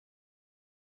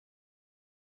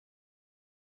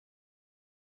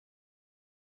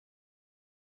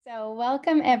So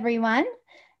welcome everyone.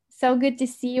 So good to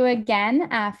see you again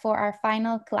for our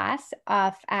final class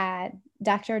of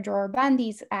Dr. Dror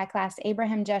Bondi's class,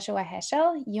 Abraham Joshua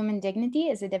Heschel, Human Dignity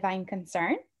is a Divine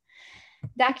Concern.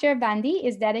 Dr. Bondi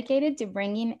is dedicated to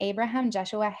bringing Abraham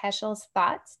Joshua Heschel's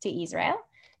thoughts to Israel,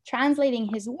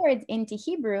 translating his words into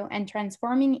Hebrew and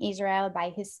transforming Israel by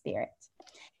his spirit.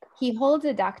 He holds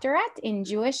a doctorate in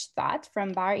Jewish thought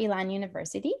from Bar Ilan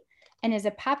University and is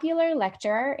a popular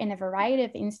lecturer in a variety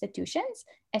of institutions,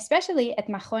 especially at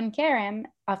Machon Kerem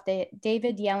of the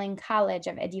David Yelling College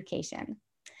of Education.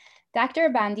 Dr.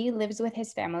 Bondi lives with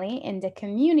his family in the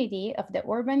community of the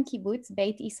urban kibbutz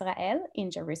Beit Israel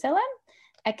in Jerusalem,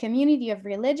 a community of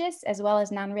religious as well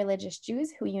as non-religious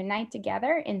Jews who unite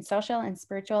together in social and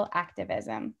spiritual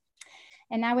activism.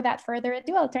 And now, without further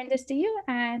ado, I'll turn this to you,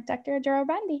 Dr. Dror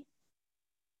Bondi.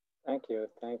 Thank you.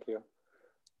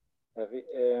 I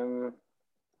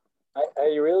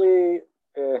really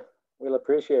will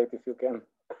appreciate if you can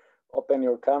open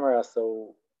your camera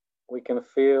so we can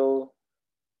feel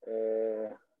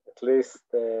at least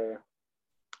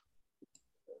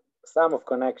some of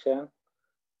connection.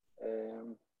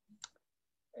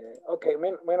 Okay,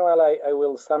 meanwhile, I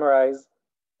will summarize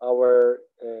our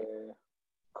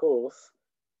course.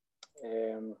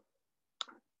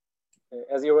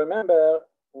 As you remember,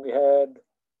 we had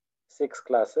 6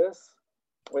 classes,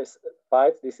 with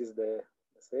 5, this is the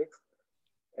 6th.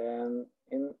 And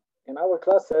in our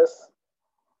classes,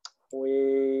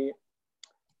 we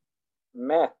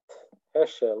met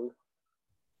Heschel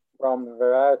from a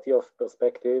variety of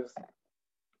perspectives.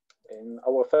 In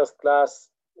our first class,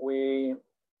 we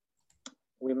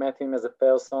met him as a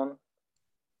person.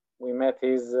 We met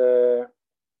his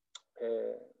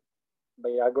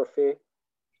biography,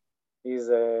 his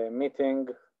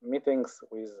meetings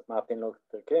with Martin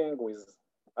Luther King, with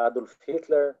Adolf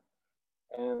Hitler,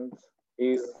 and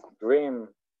his dream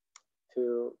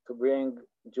to bring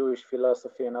Jewish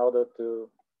philosophy in order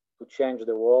to change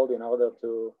the world, in order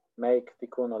to make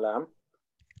Tikkun Olam.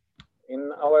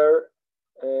 In our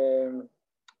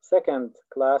second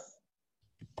class,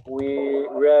 we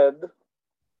read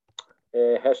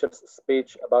Heschel's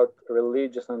speech about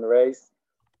religion and race,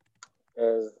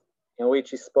 in which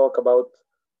he spoke about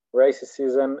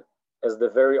racism as the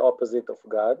very opposite of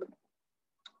God.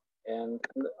 And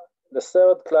in the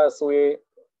third class, we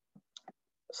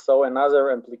saw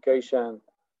another implication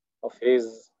of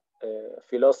his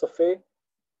philosophy,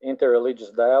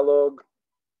 interreligious dialogue,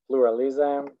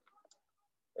 pluralism.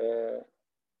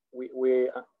 We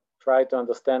try to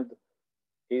understand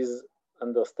his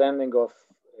understanding of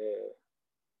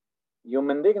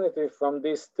human dignity from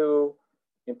these 2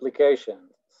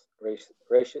 implications,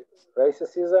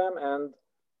 racism and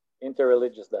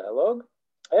interreligious dialogue.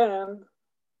 And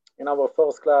in our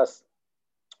first class,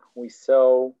 we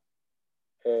saw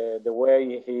the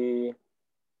way he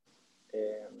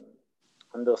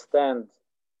understands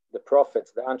the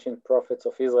prophets, the ancient prophets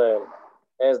of Israel,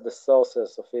 as the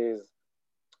sources of his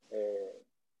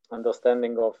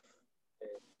understanding of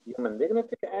human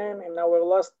dignity. And in our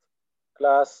last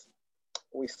class,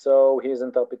 we saw his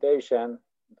interpretation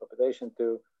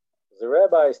to the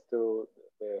rabbis, to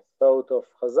the thought of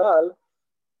Chazal,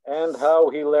 and how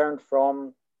he learned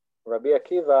from Rabbi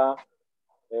Akiva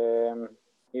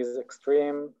his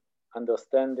extreme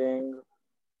understanding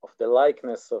of the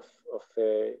likeness of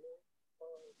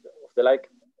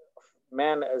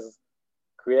man as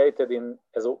created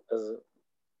as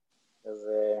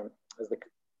the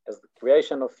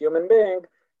creation of human being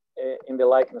in the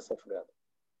likeness of God.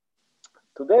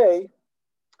 Today,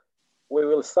 we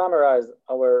will summarize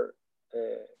our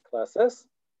classes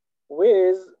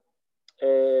with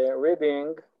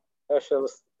reading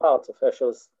Heschel's parts of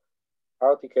Heschel's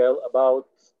article about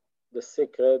the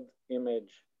sacred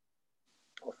image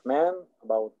of man,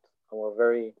 about our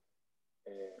very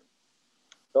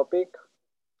topic.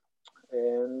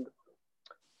 And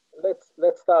let's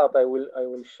start. I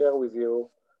will share with you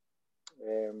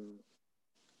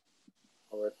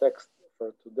our text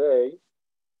for today.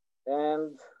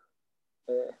 And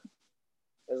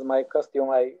as my custom,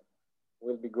 I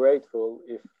will be grateful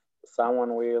if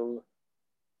someone will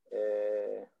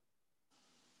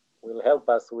help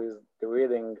us with the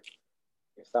reading.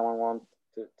 If someone wants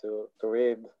to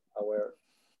read our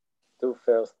 2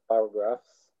 first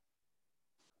paragraphs.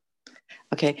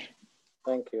 Okay.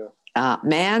 Thank you.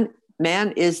 Man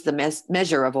is the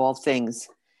measure of all things.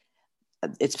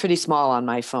 It's pretty small on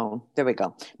my phone. There we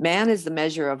go. Man is the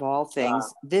measure of all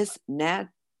things. Man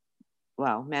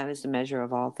is the measure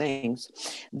of all things.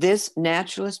 This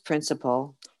naturalist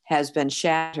principle has been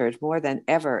shattered more than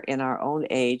ever in our own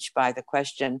age by the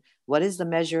question, what is the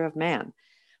measure of man?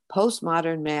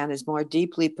 Postmodern man is more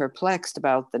deeply perplexed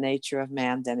about the nature of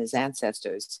man than his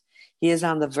ancestors. He is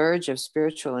on the verge of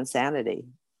spiritual insanity.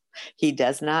 He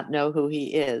does not know who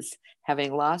he is.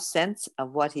 Having lost sense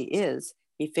of what he is,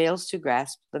 he fails to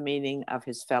grasp the meaning of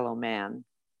his fellow man.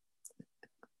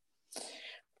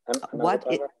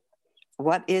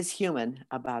 What is human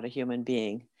about a human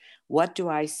being? What do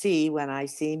I see when I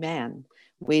see man?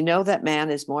 We know that man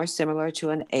is more similar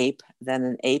to an ape than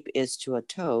an ape is to a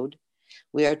toad.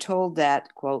 We are told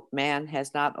that, quote, man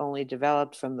has not only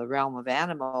developed from the realm of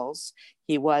animals,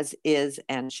 he was, is,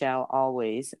 and shall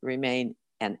always remain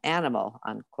an animal,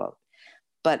 unquote.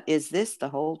 But is this the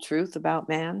whole truth about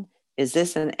man? Is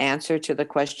this an answer to the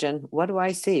question, what do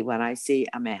I see when I see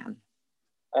a man?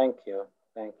 Thank you.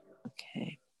 Thank you.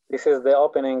 Okay. This is the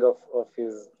opening of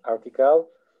his article.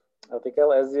 As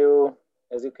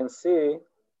you can see,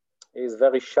 is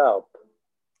very sharp.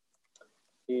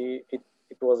 It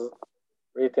was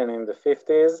written in the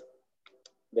 50s.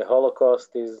 The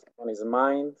Holocaust is on his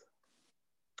mind,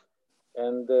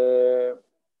 and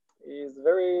he is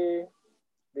very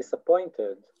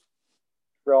disappointed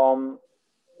from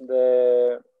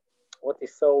what he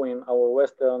saw in our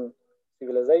Western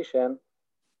civilization,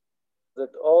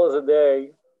 that all the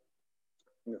day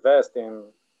invest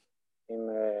in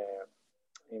the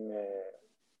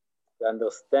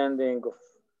understanding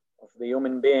of the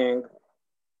human being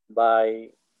by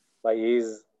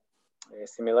his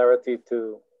similarity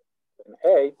to an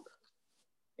ape,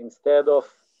 instead of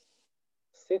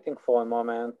sitting for a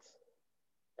moment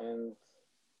and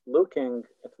looking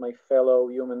at my fellow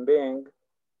human being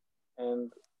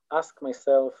and ask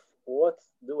myself, what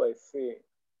do I see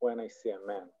when I see a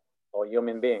man or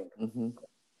human being? Mm-hmm.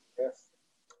 Yes,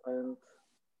 and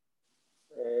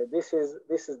this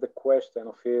is the question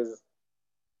of his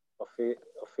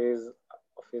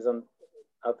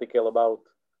article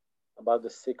about the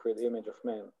secret image of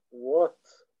man. What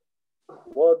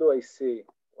do I see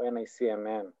when I see a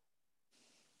man?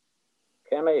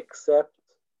 Can I accept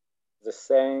the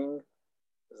saying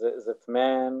that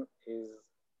man is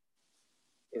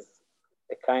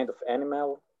a kind of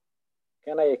animal?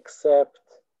 Can I accept?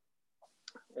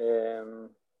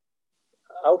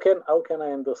 How can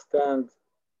I understand?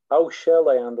 How shall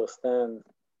I understand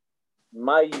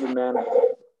my humanity,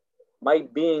 my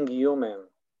being human,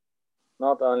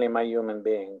 not only my human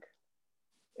being?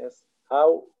 Yes.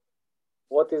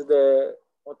 What is the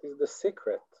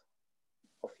secret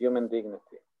of human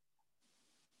dignity?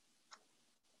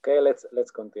 Okay,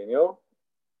 let's continue.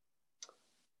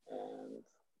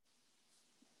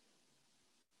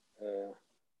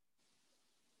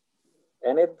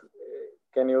 And Enid,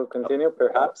 can you continue,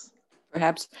 perhaps?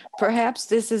 Perhaps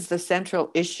this is the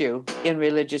central issue in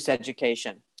religious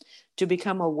education. To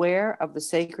become aware of the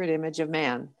sacred image of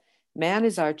man. Man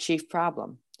is our chief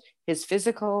problem. His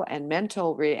physical and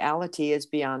mental reality is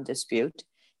beyond dispute.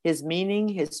 His meaning,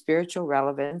 his spiritual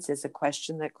relevance is a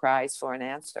question that cries for an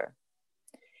answer.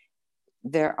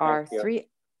 There are three.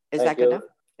 Is that good enough?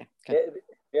 Yeah, good.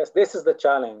 Yes, this is the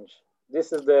challenge.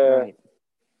 This is the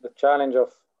challenge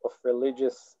of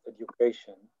religious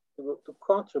education, to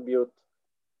contribute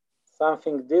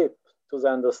something deep to the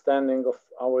understanding of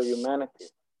our humanity.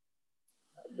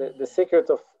 The secret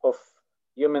of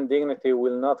human dignity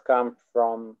will not come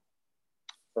from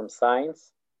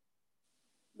science.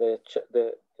 The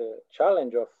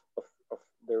challenge of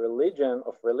the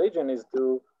religion is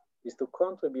to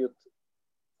contribute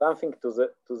something to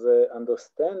the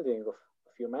understanding of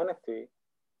humanity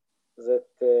that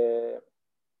the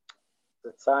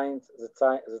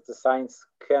science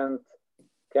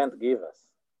can't give us.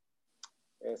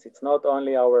 Yes, it's not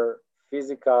only our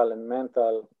physical and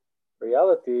mental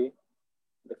reality.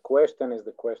 The question is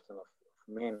the question of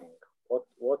meaning.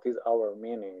 What is our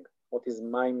meaning? What is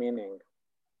my meaning?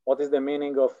 What is the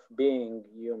meaning of being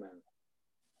human?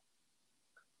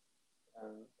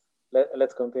 And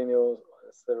let's continue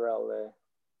several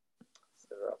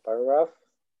paragraphs.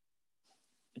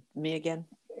 Me again?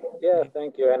 Yeah,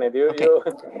 thank you, Anna.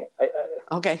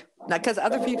 Okay, because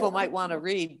other people might want to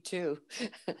read too.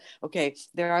 Okay,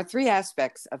 there are three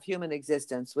aspects of human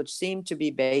existence which seem to be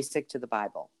basic to the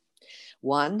Bible.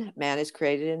 1, man is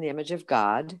created in the image of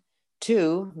God.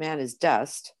 2, man is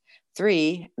dust.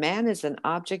 3, man is an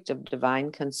object of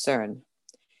divine concern.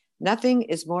 Nothing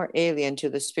is more alien to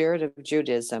the spirit of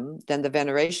Judaism than the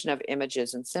veneration of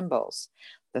images and symbols.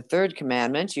 The third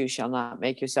commandment, you shall not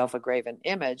make yourself a graven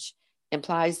image,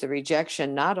 implies the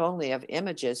rejection not only of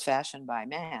images fashioned by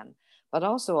man, but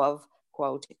also of,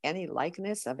 quote, any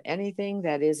likeness of anything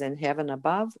that is in heaven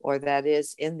above, or that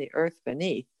is in the earth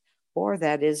beneath, or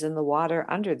that is in the water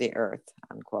under the earth,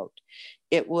 unquote.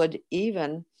 It would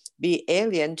even be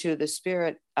alien to the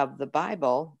spirit of the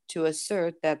Bible to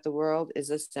assert that the world is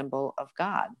a symbol of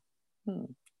God.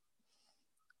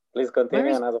 Please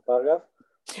continue another paragraph.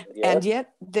 And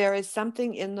yet there is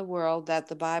something in the world that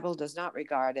the Bible does not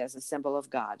regard as a symbol of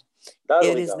God.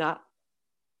 It is not.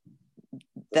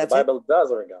 The Bible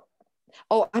does regard.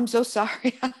 Oh, I'm so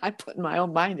sorry. I put my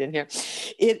own mind in here.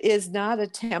 It is not a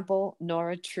temple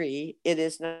nor a tree. It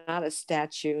is not a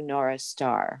statue nor a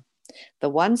star. The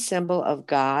one symbol of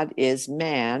God is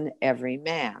man, every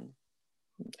man.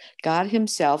 God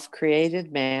himself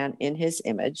created man in his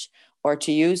image, or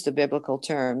to use the biblical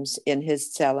terms, in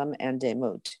his tselem and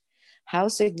demut. How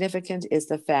significant is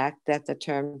the fact that the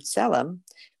term tselem,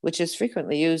 which is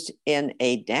frequently used in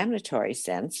a damnatory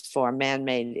sense for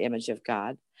man-made image of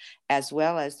God, as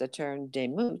well as the term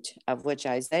demut, of which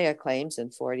Isaiah claims in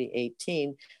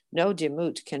 40:18, no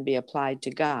demut can be applied to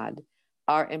God,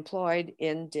 are employed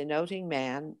in denoting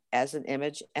man as an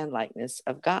image and likeness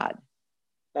of God.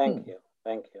 Thank you.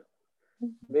 Thank you.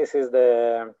 This is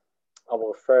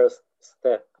our first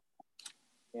step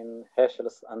in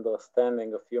Heschel's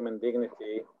understanding of human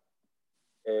dignity,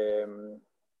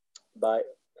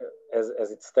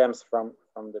 as it stems from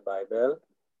the Bible.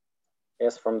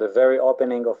 Yes, from the very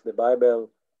opening of the Bible,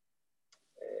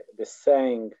 the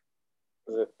saying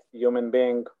that human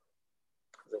being,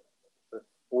 that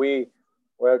we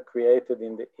were created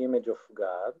in the image of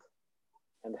God,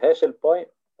 and Heschel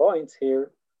points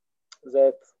here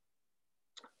that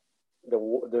the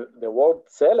word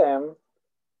tselem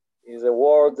is a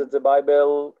word that the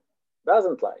Bible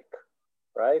doesn't like,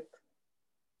 right?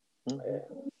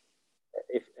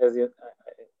 If, as you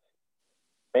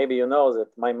maybe you know,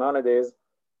 that Maimonides,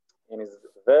 in his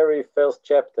very first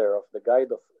chapter of the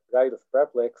Guide of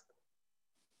Perplexed,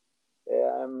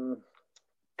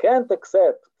 can't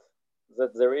accept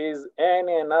that there is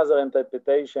any another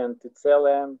interpretation to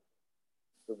tselem,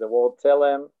 to the word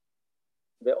tselem.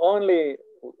 The only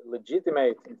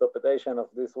legitimate interpretation of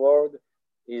this word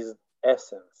is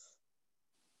essence.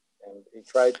 And he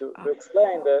tried to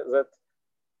explain that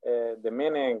the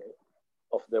meaning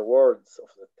of the words of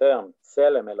the term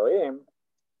tselem Elohim,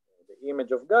 the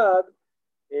image of God,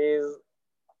 is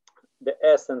the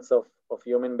essence of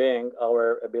human being,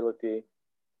 our ability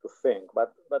to think.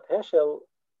 But Heschel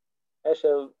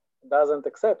doesn't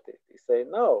accept it. He say,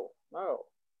 no.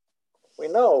 We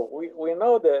know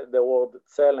the word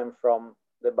tselem from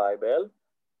the Bible.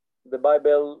 The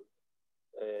Bible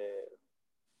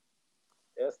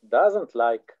doesn't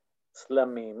like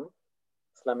slamim.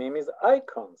 Slamim is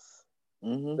icons.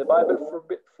 The Bible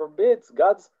forbids,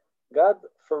 God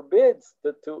forbids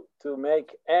to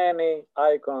make any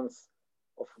icons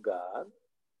of God,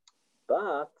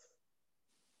 but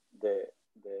the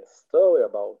story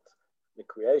about the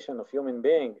creation of human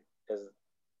being as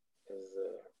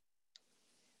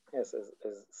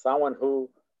someone who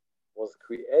was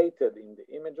created in the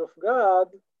image of God,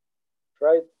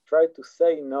 tried to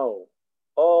say no.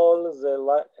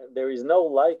 There is no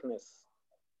likeness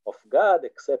of God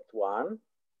except one,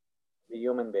 the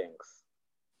human beings.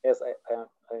 Yes, I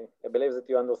believe that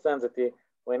you understand that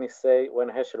when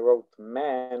Heschel wrote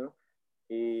man,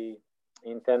 he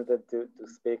intended to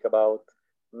speak about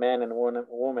man and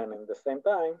woman in the same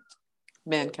time.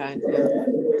 Mankind.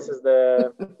 This is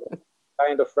the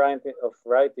kind of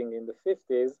writing in the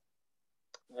 50s,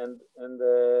 and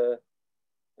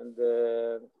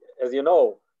as you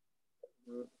know,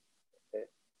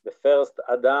 the first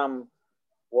Adam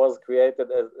was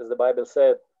created, as the Bible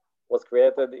said, was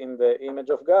created in the image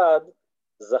of God,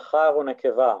 Zachar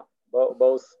u'Nekeva.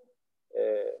 Both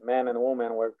man and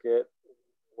woman were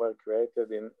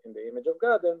created in the image of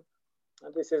God, and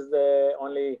this is the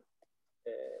only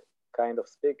kind of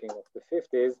speaking of the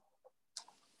 50s,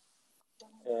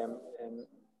 and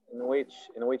in which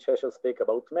Heschel speak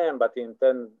about man, but he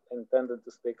intended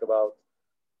to speak about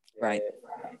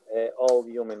all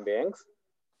human beings.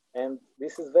 And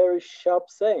this is very sharp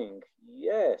saying.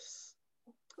 Yes,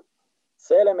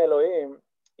 Tselem Elohim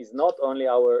is not only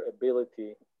our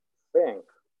ability to think.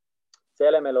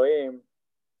 Tselem Elohim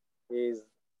is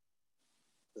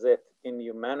that in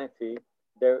humanity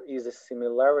there is a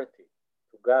similarity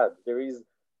to God. There is,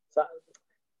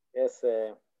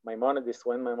 Maimonides,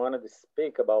 when Maimonides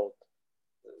speak about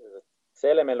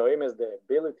Tselem Elohim as the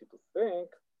ability to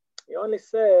think, he only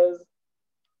says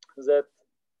that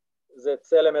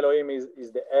Tselem Elohim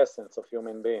is the essence of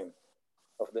human being,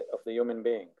 of the human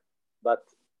being. But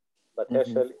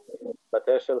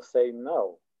Heschel say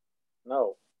no.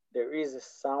 There is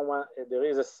something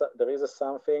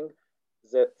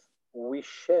that we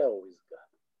share with God.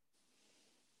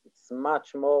 It's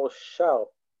much more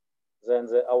sharp than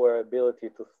our ability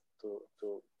to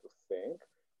to think,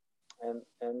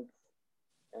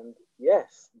 and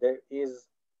yes, there is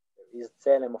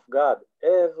Tzelem of God.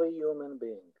 Every human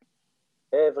being.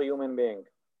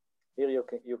 Here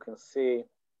you can see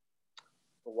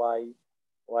why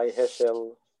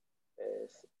Heschel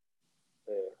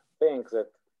thinks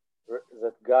that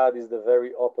God is the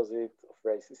very opposite of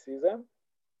racism.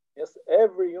 Yes,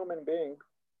 every human being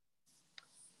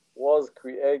was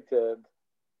created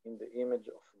in the image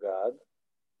of God.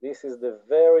 This is the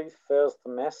very first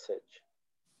message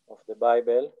of the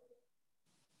Bible,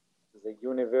 the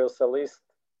universalist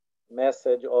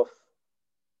message of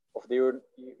the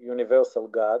universal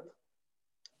God.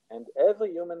 And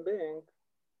every human being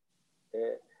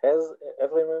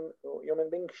every human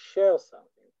being shares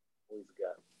something with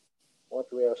God. What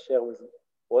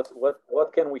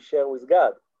can we share with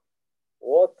God?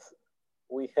 What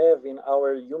we have in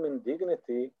our human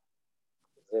dignity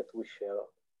that we share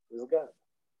with God.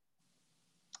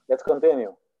 Let's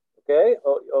continue. Okay?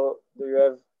 Or do you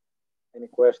have any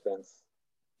questions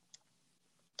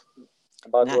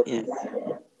about Not what yet.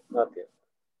 Not yet.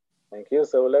 Thank you.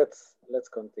 So let's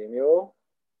continue.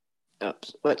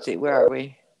 Oops. Let's see. Where are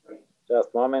we? Just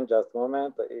a moment.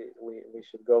 We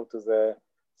should go to the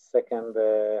second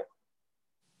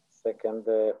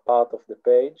part of the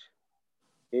page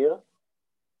here.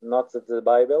 Not the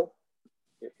Bible.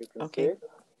 If you can see it.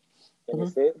 Can you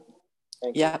see it?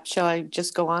 Thank you. Yeah. Shall I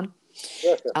just go on?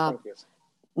 Yes. Thank you.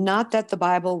 Not that the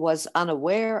Bible was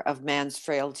unaware of man's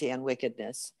frailty and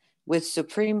wickedness. With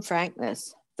supreme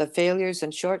frankness, the failures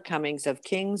and shortcomings of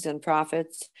kings and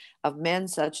prophets, of men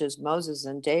such as Moses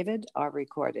and David, are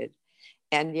recorded.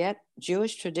 And yet,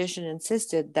 Jewish tradition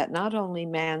insisted that not only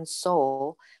man's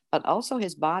soul, but also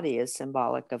his body is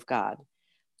symbolic of God.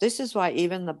 This is why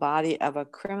even the body of a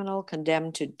criminal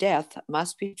condemned to death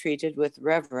must be treated with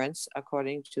reverence,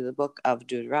 according to the book of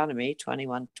Deuteronomy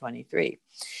 21:23.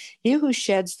 He who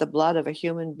sheds the blood of a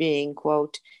human being,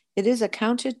 quote, it is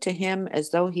accounted to him as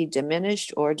though he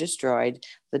diminished or destroyed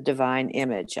the divine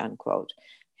image, unquote.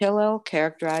 Hillel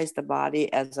characterized the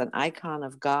body as an icon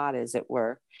of God, as it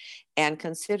were, and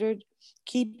considered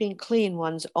keeping clean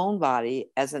one's own body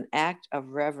as an act of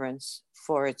reverence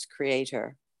for its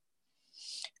creator.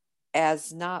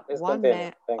 As not one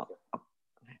man,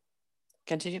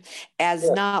 continue. As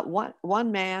not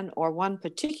one man or one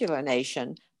particular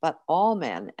nation, but all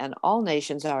men and all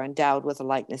nations are endowed with the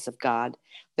likeness of God.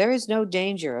 There is no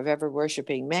danger of ever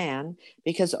worshiping man,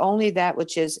 because only that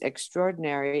which is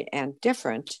extraordinary and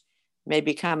different may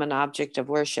become an object of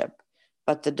worship.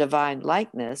 But the divine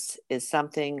likeness is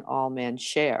something all men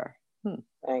share.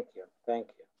 Thank you.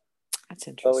 That's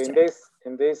interesting. So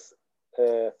in this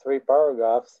 3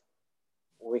 paragraphs,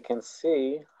 we can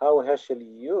see how Heschel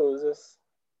uses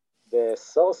the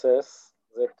sources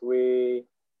that we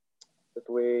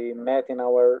met in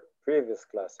our previous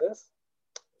classes.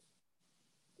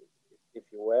 If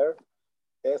you were,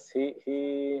 yes,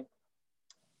 he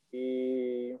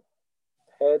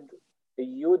had a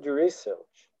huge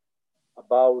research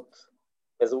about,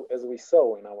 as we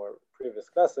saw in our previous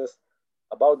classes,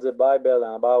 about the Bible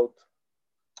and about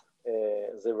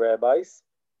the rabbis,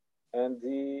 and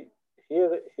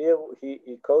here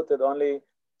he quoted only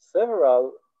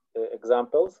several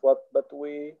examples.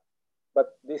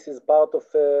 But this is part of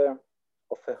a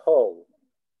whole,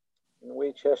 in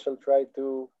which Heschel tried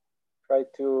to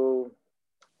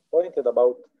point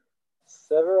about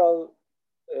several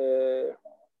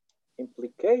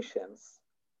implications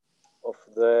of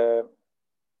the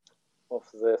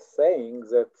saying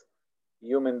that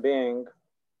human being,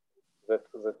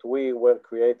 that we were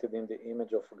created in the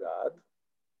image of God.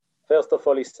 First of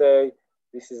all, he say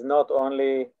this is not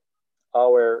only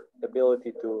our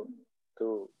ability to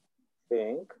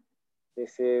think,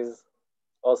 this is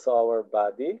also our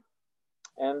body,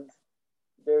 and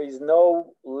there is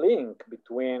no link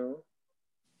between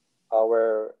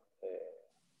our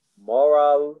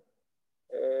moral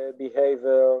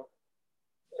behavior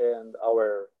and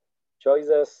our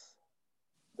choices.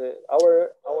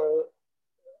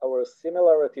 Our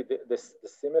similarity, the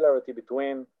similarity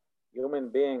between human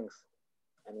beings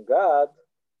and God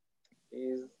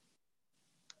is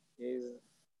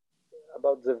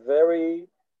about the very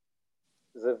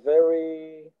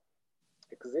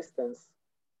existence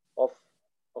of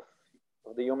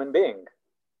the human being.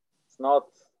 It's not,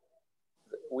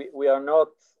 we are not,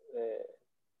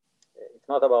 it's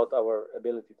not about our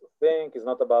ability to think, it's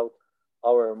not about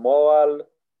our moral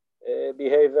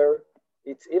behavior,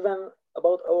 it's even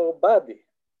about our body.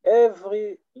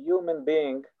 Every human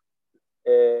being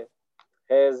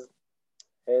has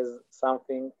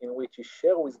something in which he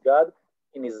shares with God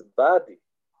in his body.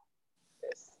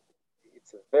 Yes.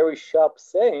 it's a very sharp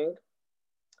saying,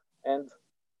 and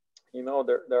you know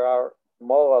there are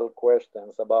moral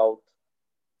questions about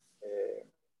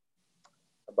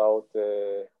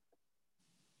the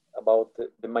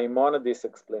Maimonides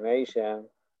explanation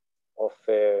of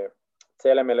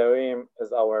Tzelem Elohim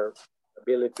as our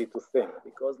ability to think,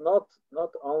 because not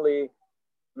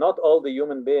all the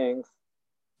human beings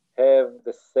have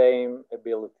the same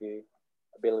ability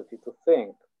to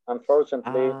think.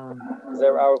 Unfortunately,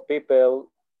 there are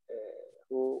people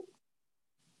who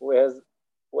have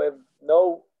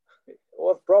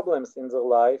problems in their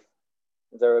life,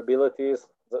 their abilities.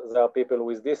 There are people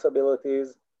with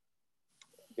disabilities,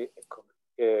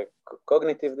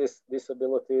 cognitive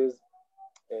disabilities.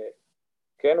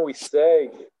 Can we say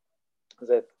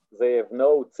that they have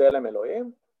no Tzelem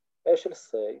Elohim? Heschel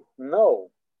say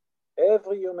no.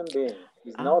 Every human being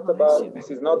is not about. This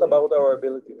is not about our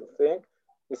ability to think.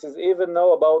 This is even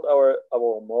not about our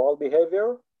moral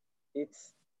behavior.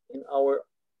 It's in our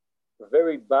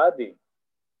very body.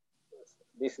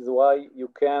 This is why you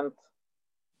can't.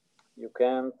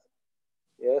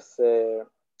 Yes,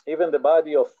 even the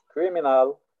body of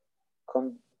criminal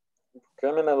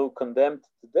who condemned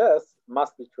to death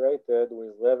must be treated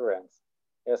with reverence.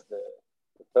 Yes, the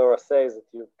Torah says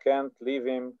that you can't leave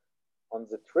him on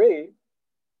the tree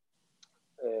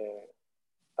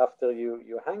after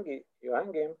you hang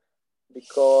him,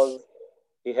 because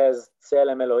he has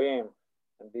Tzelem Elohim,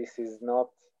 and this is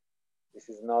not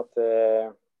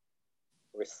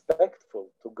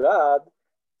respectful to God,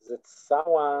 that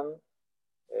someone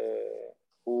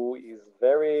who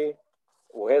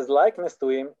has likeness to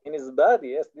him in his body.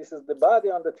 Yes, this is the body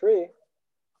on the tree.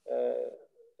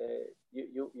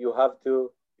 You have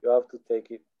to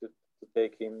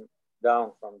take him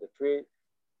down from the tree.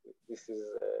 This is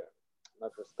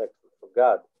not respectful for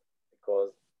God,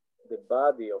 because the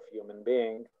body of human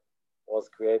being was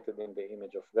created in the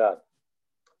image of God,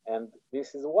 and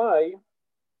this is why,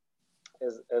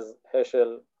 as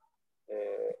Heschel,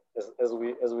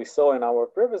 as we saw in our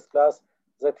previous class,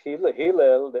 that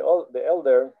Hillel, the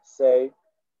elder, say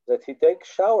that he takes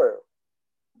shower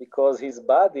because his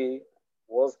body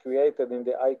was created in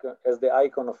the icon as the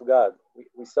icon of God.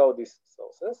 We saw these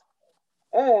sources,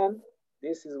 and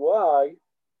this is why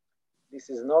this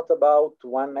is not about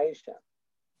one nation.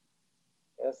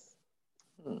 Yes,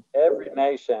 every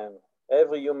nation,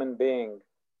 every human being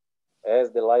has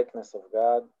the likeness of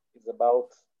God. It's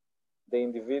about the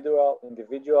individual,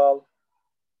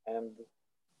 and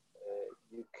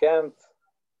you can't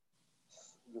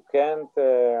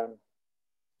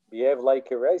behave like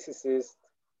a racist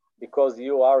because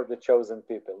you are the chosen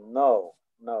people. No.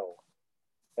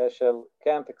 Heschel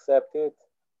can't accept it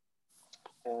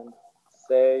and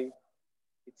say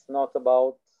it's not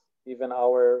about even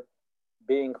our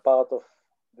being part of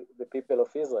the people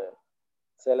of Israel.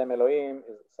 Tzelem Elohim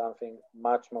is something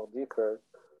much more deeper,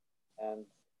 and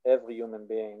every human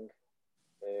being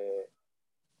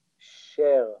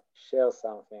share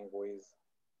something with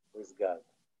God.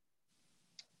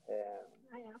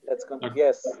 Let's continue.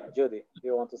 Yes, Judy,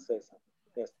 you want to say something?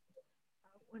 Yes.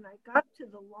 When I got to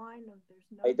the line of there's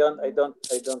no. I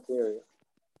don't hear you.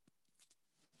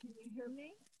 Can you hear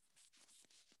me?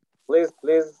 Please,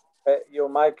 your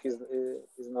mic is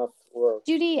not working.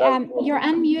 Judy, you're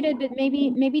unmuted, but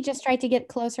maybe just try to get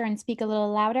closer and speak a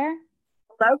little louder.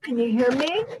 Hello, can you hear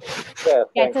me? Yeah,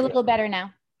 it's a little better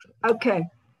now. Okay.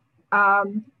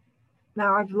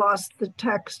 Now I've lost the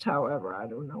text, however, I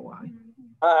don't know why.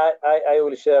 I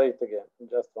will share it again in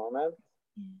just a moment.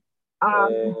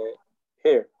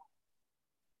 Here.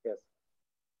 Yes.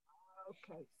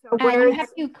 Okay. So where you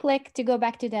have to click to go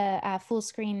back to the full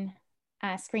screen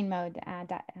mode.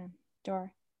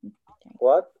 Dror.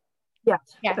 What? Yes.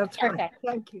 Yeah, that's perfect.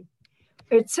 Fine. Thank you.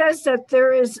 It says that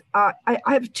there is. I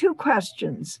have two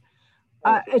questions.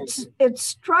 It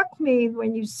struck me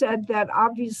when you said that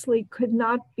obviously could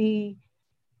not be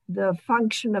the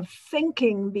function of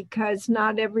thinking because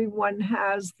not everyone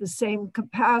has the same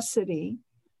capacity.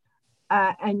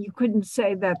 And you couldn't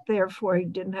say that therefore he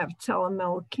didn't have Tzelem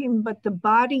Elohim, but the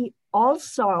body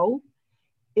also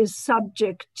is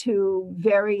subject to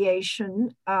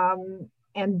variation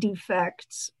and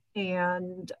defects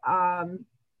and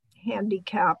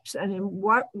handicaps. And in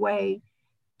what way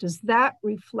does that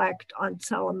reflect on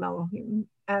Tzelem Elohim?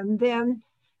 And then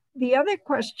the other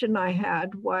question I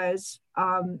had was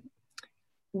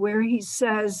where he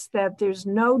says that there's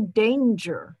no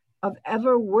danger of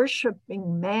ever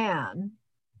worshiping man.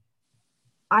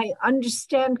 I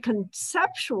understand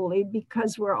conceptually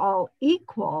because we're all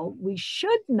equal, we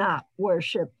should not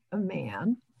worship a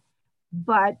man,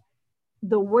 but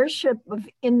the worship of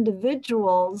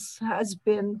individuals has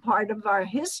been part of our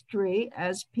history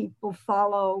as people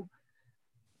follow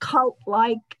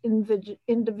cult-like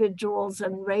individuals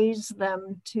and raise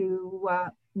them to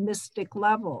mystic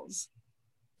levels.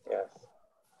 Yes.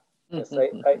 Yes,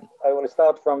 I will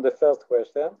start from the first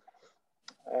question,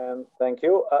 and thank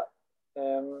you.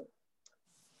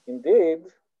 Indeed,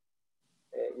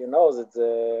 you know that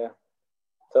the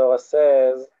Torah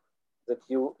says that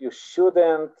you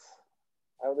shouldn't,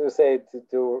 how do you say it,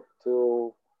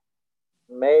 to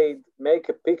make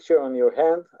a picture on your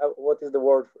hand. What is the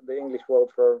word, the English word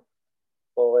for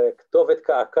ktovet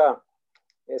ka'aka?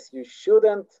 Yes, you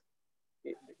shouldn't.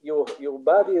 Your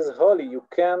body is holy. You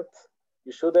can't.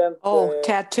 You shouldn't.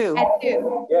 Tattoo.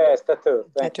 Tattoo. Yes, tattoo.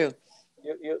 Tattoo.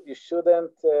 You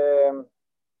shouldn't.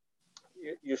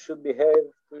 You should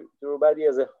behave to your body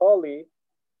as a holy,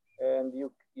 and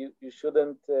you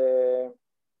shouldn't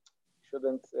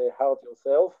hurt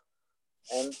yourself.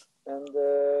 And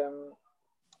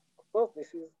of course,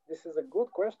 this is a good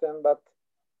question, but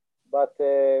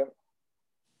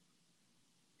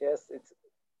yes,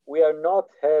 we are not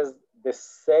has the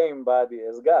same body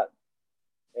as God.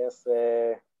 Yes,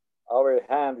 our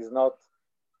hand is not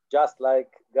just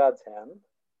like God's hand,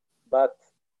 but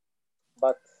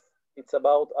it's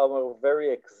about our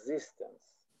very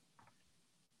existence.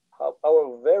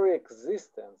 Our very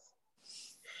existence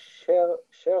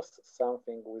shares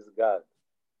something with God.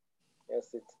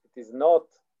 Yes, it is not,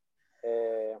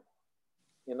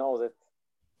 you know, that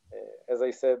as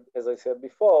I said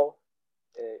before,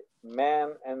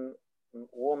 man and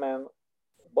woman,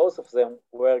 both of them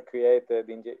were created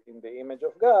in the image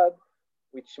of God,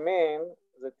 which means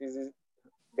that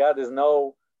God is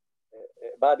no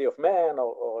body of man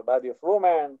or a body of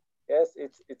woman. Yes,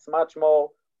 it's much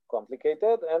more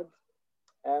complicated,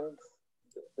 and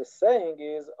the saying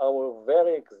is our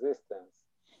very existence.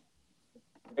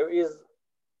 There is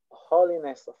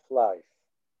holiness of life.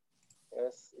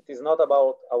 Yes, it is not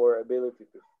about our ability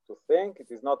to think. It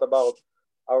is not about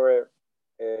our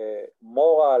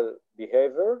moral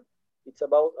behavior. It's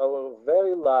about our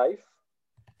very life,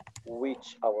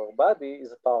 which our body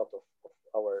is a part of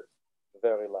our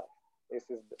very life. This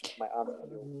is my answer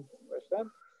to your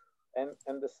question.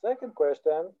 And the second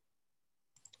question,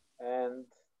 and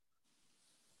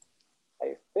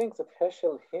I think that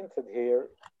Heschel hinted here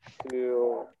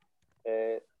to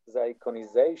the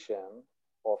iconization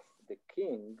of the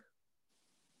king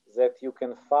that you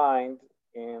can find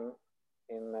in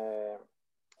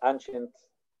ancient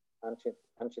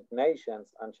nations,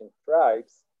 ancient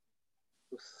tribes,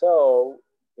 who saw,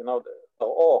 you know,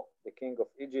 Dror, the king of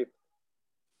Egypt,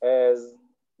 as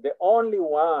the only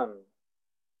one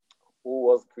who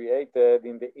was created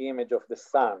in the image of the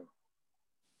sun,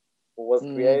 who was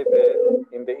created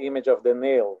in the image of the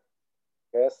Nile.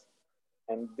 Yes,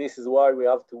 and this is why we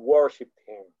have to worship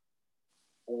him.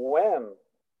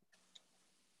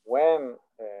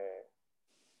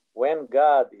 When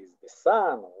God is the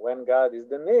sun, when God is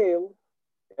the Nile,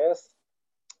 yes,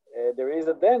 there is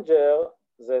a danger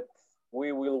that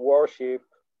we will worship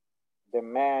the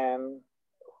man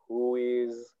who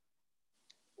is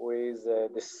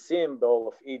the symbol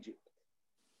of Egypt.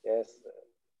 Yes,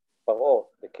 Pharaoh,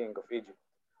 the king of Egypt.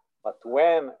 But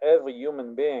when every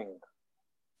human being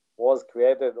was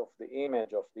created of the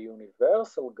image of the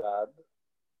universal God,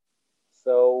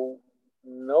 so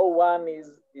no one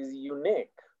is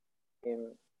unique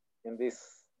in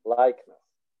this likeness.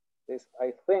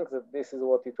 I think that this is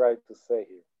what he tried to say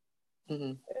here.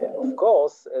 Of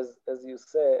course, as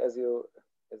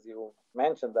you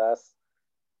mentioned us,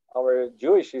 our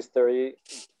Jewish history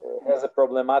has a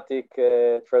problematic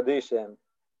tradition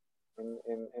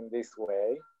in this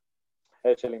way.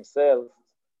 Heschel himself,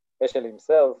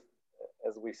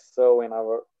 as we saw in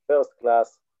our first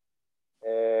class,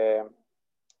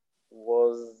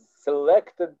 was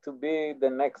selected to be the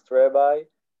next rabbi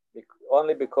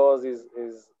only because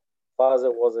his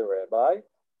father was a rabbi.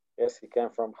 Yes, he came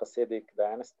from Hasidic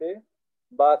dynasty,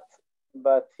 but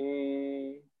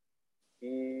he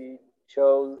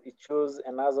chose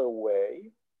another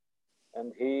way,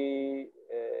 and he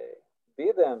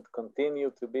didn't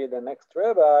continue to be the next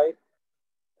rabbi.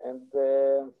 And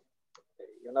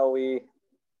you know, he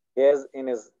has in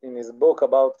his book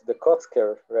about the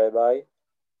Kotzker rabbi,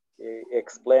 he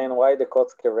explained why the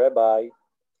Kotzker rabbi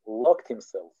locked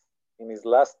himself in his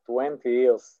last 20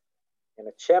 years in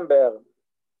a chamber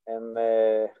and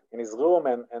in his room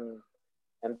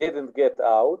and didn't get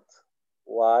out.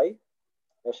 Why?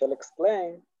 Heschel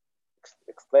explained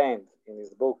in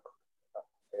his book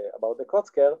about the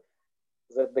Kotzker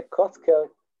that the Kotzker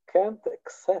can't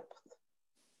accept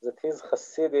that his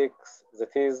Hasidics,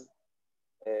 that his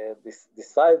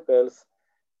disciples,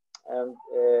 and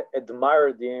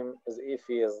admired him as if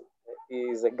he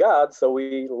is a god. So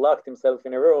he locked himself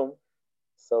in a room,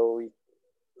 so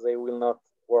they will not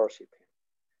worship him.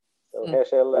 So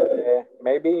Heschel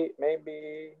maybe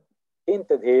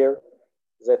hinted here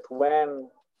that when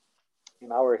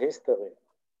in our history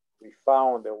we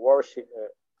found a worship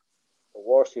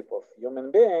of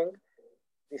human being,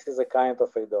 this is a kind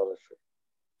of idolatry.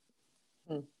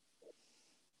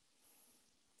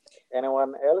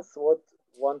 Anyone else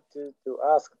wanted to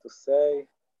ask, to say?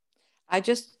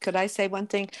 Could I say one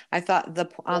thing? I thought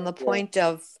on the point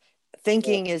of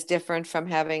thinking is different from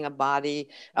having a body,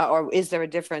 or is there a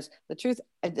difference? The truth,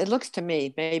 it looks to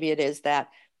me, maybe it is that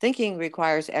thinking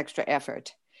requires extra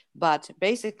effort, but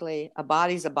basically a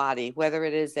body's a body, whether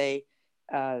it is a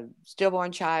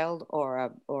stillborn child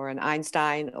or an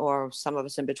Einstein or some of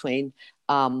us in between.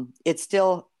 It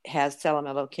still has Tselem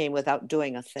Elohim without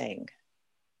doing a thing.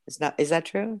 Is that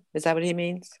true? Is that what he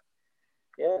means?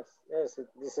 Yes.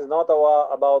 This is not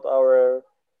about our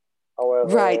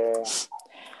right.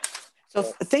 So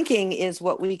thinking is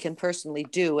what we can personally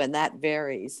do, and that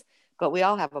varies. But we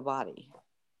all have a body.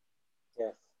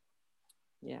 Yes.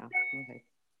 Yeah. Okay.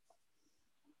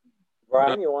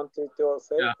 Brian, you wanted to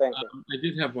say? Yeah, Thank you. I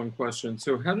did have one question.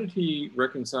 So how did he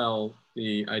reconcile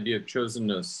the idea of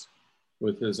chosenness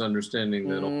with his understanding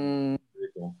that all is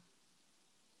equal?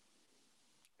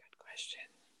 Good question.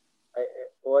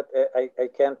 I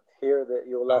can't hear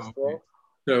your last word.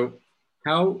 So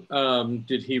how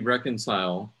did he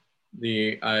reconcile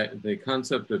the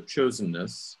concept of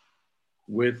chosenness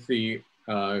with the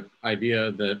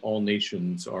idea that all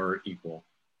nations are equal?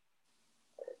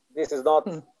 This is not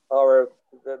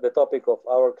the topic of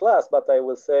our class, but I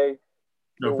will say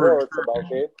two words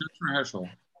about it. Just for Heschel.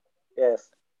 Yes.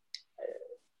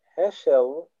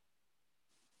 Heschel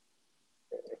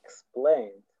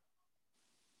explained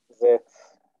that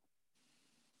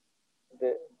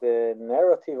the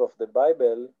narrative of the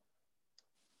Bible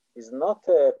is not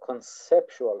a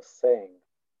conceptual saying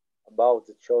about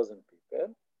the chosen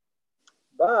people,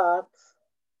 but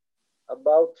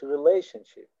about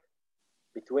relationship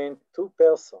between two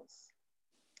persons,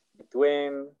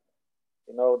 between,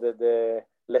 the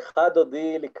Lecha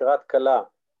Dodi Likrat Kala.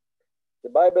 The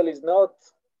Bible is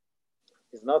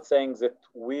not saying that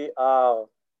we are,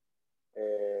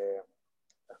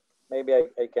 maybe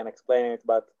I can explain it,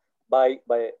 but by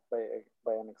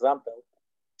an example,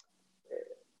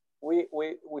 we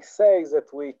say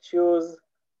that we choose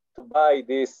to buy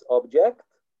this object,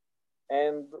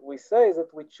 and we say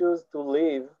that we choose to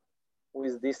live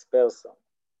with this person.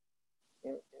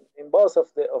 In both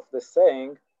of the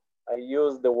saying, I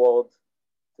use the word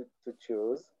to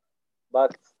choose,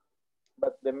 but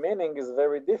the meaning is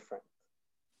very different.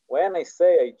 When I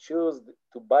say I choose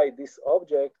to buy this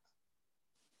object,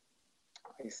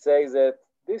 I say that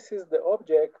this is the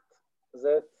object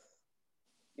that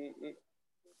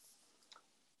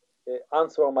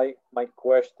answer my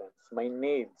questions, my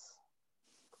needs.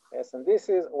 Yes, and this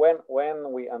is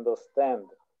when we understand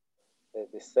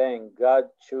the saying God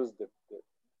choose the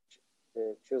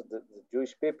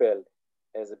Jewish people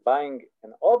as buying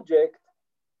an object,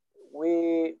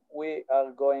 we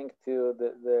are going to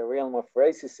the realm of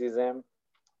racism,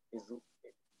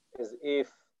 as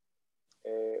if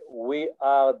we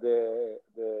are the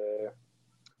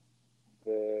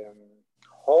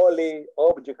holy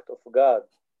object of God.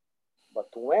 But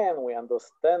when we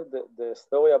understand the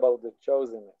story about the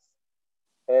chosenness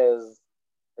as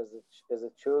a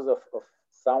choice of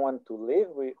someone to live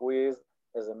with,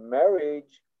 as a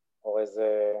marriage, or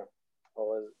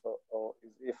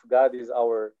if God is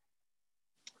our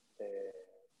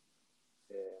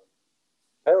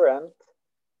parent,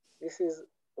 this is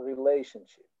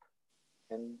relationship,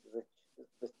 and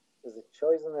the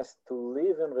choiceness to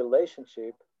live in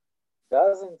relationship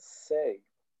doesn't say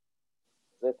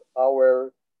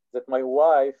that my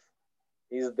wife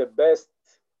is the best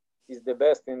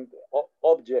in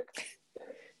object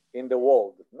in the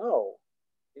world. No,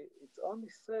 it's only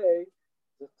say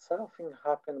that something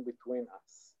happened between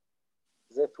us,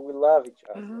 that we love each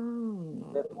other,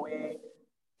 that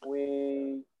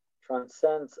we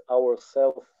transcend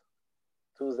ourselves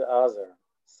to the other.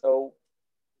 So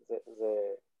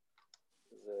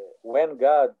when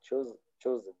God chose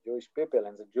the Jewish people,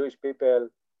 and the Jewish people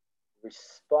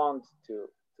respond to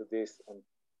this and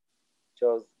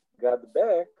chose God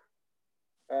back,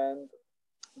 and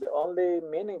the only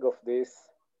meaning of this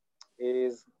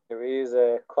is there is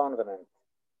a covenant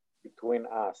between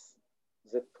us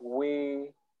that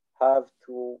we have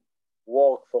to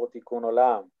work for Tikkun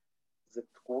Olam,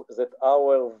 that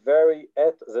our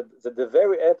that the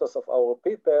very ethos of our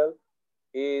people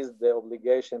is the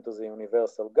obligation to the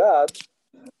universal God,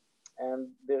 and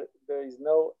there is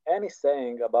no any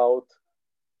saying about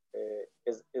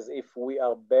as if we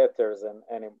are better than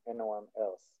anyone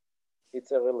else.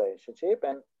 It's a relationship,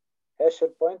 and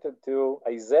Heschel pointed to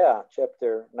Isaiah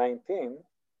chapter 19.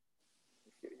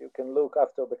 You can look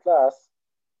after the class.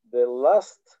 The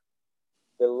last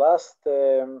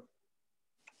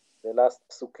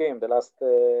psukim, the last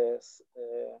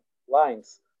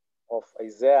lines of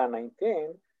Isaiah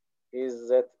 19 is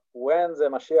that when the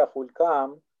Mashiach will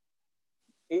come,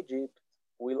 Egypt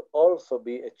will also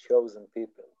be a chosen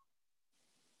people.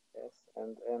 Yes,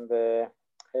 and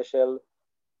Heschel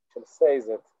says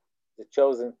that the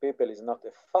chosen people is not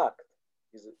a fact.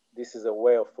 This is a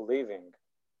way of living,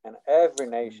 and every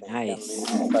nation can live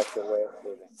in such a way of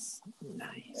living.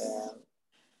 Nice.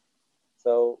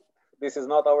 So this is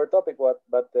not our topic, but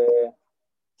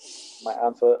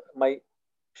my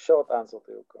short answer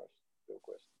to your question.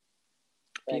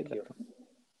 Thank you.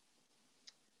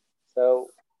 So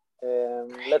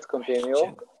let's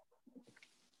continue.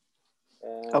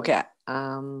 Okay.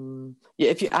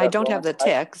 If I don't have the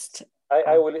text,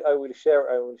 I will share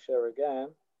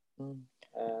again, and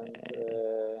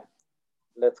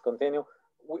let's continue.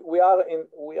 We have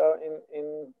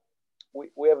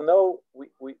no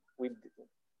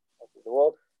the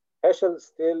word. Heschel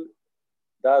still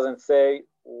doesn't say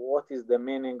what is the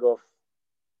meaning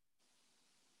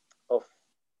of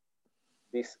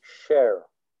this share.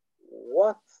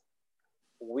 What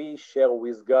we share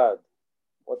with God.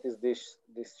 What is this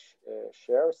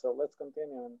share? So let's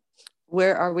continue.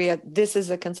 Where are we at? This is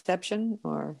a conception,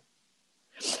 or?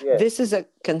 Yes. This is a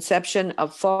conception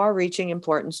of far-reaching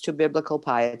importance to biblical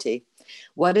piety.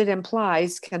 What it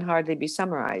implies can hardly be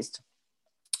summarized.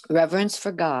 Reverence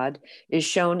for God is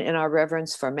shown in our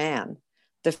reverence for man.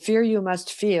 The fear you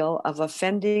must feel of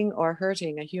offending or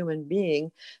hurting a human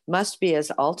being must be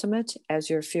as ultimate as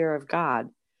your fear of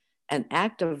God. An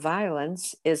act of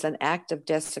violence is an act of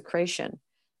desecration.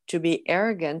 To be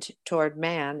arrogant toward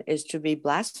man is to be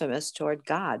blasphemous toward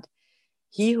God.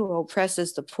 He who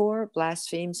oppresses the poor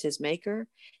blasphemes his maker.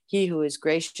 He who is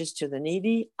gracious to the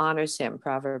needy honors him.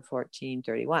 Proverbs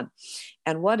 14:31.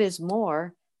 And what is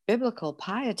more, biblical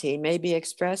piety may be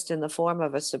expressed in the form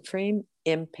of a supreme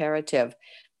imperative.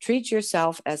 Treat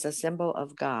yourself as a symbol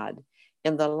of God.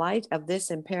 In the light of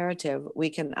this imperative, we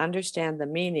can understand the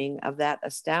meaning of that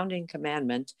astounding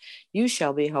commandment, you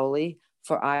shall be holy,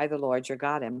 for I, the Lord your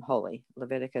God, am holy.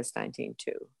 Leviticus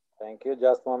 19:2. Thank you.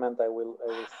 Just a moment. I will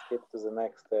skip to the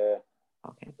next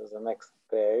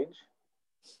page.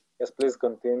 Yes, please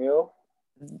continue.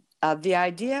 The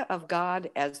idea of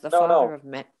God as the Father of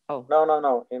man. Oh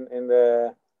no. In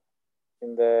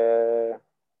the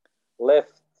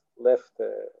left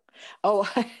of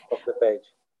the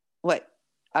page. What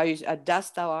are you?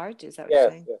 Dust thou art? Is that what yes,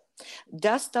 you're saying? Yes.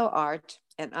 Dust thou art,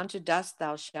 and unto dust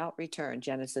thou shalt return.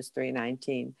 Genesis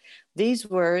 3:19. These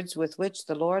words, with which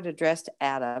the Lord addressed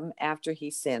Adam after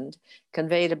he sinned,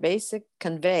 convey a basic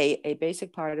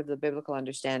part of the biblical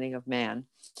understanding of man.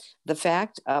 The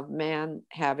fact of man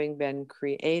having been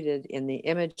created in the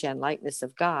image and likeness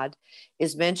of God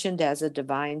is mentioned as a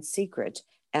divine secret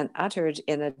and uttered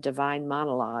in a divine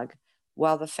monologue,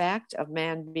 while the fact of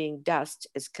man being dust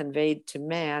is conveyed to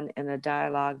man in a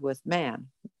dialogue with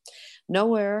man.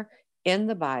 Nowhere in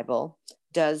the Bible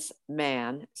does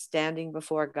man, standing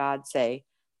before God, say,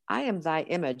 I am thy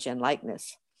image and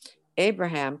likeness.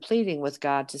 Abraham, pleading with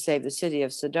God to save the city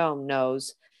of Sodom,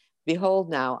 knows, behold,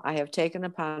 now I have taken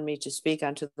upon me to speak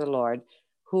unto the Lord,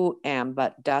 who am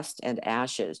but dust and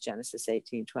ashes. Genesis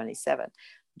 18:27.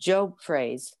 Job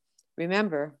prays,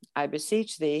 remember, I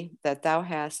beseech thee that thou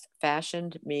hast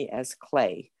fashioned me as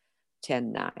clay.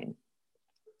 10:9.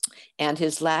 And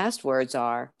his last words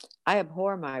are, I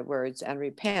abhor my words and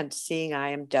repent, seeing I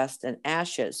am dust and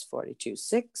ashes.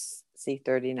 42:6, see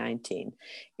 30:19.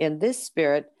 In this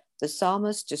spirit, the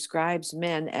psalmist describes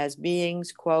men as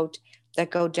beings, quote, that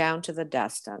go down to the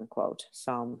dust, unquote.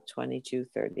 Psalm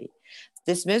 22:30.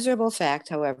 This miserable fact,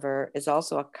 however, is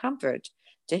also a comfort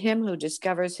to him who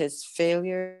discovers his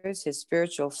failures, his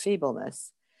spiritual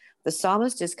feebleness. The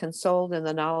psalmist is consoled in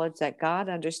the knowledge that God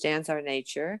understands our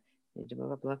nature.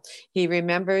 He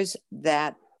remembers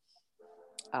that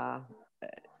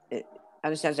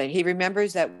he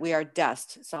remembers that we are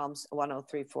dust. Psalms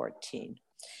 103:14.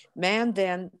 Man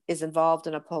then is involved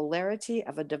in a polarity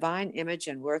of a divine image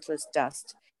and worthless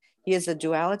dust. He is a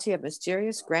duality of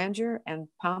mysterious grandeur and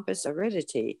pompous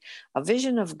aridity, a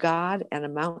vision of God and a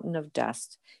mountain of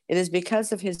dust. It is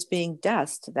because of his being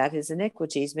dust that his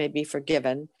iniquities may be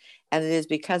forgiven, and it is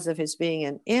because of his being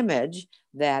an image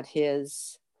that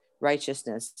his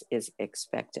righteousness is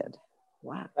expected.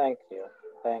 Wow. Thank you.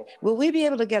 Thank you. Will we be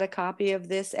able to get a copy of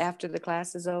this after the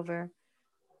class is over?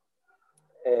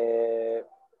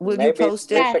 Will you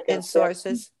post it in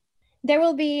sources? There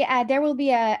will be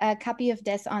a copy of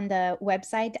this on the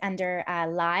website under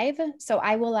live. So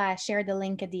I will share the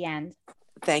link at the end.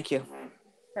 Thank you.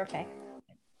 Perfect.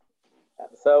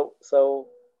 So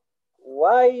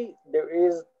why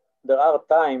there are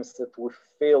times that we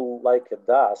feel like a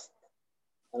dust,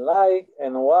 and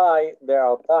why there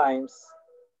are times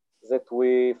that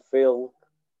we feel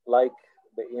like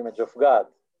the image of God?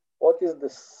 What is the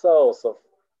source of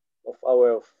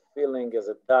our feeling as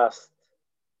a dust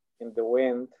in the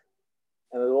wind,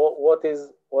 and what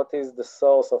is the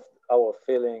source of our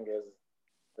feeling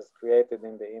as created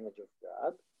in the image of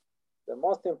God? The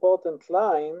most important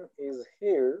line is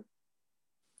here,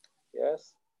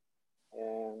 yes,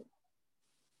 and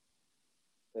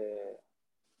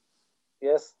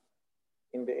yes,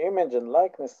 in the image and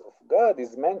likeness of God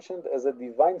is mentioned as a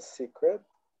divine secret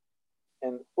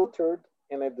and uttered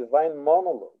in a divine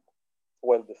monologue,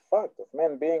 while the fact of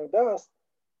man being dust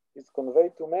is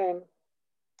conveyed to man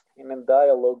in a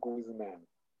dialogue with man.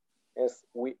 Yes,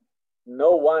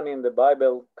 no one in the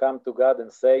Bible come to God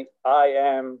and say, I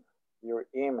am your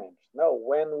image. No,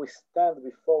 when we stand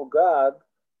before God,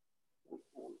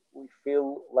 we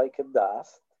feel like a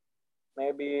dust.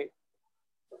 Maybe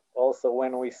also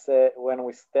when we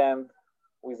stand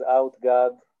without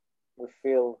God, we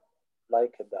feel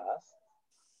like a dust.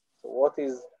 So what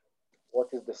is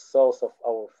the source of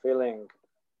our feeling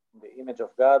in the image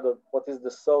of God? Or what is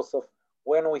the source of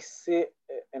when we see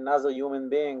another human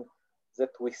being,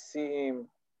 that we see him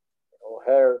or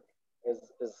her as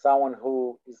someone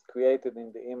who is created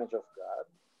in the image of God?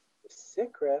 The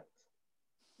secret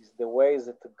is the way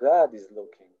that God is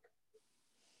looking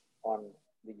on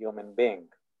the human being.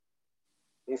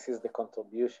 This is the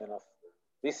contribution of,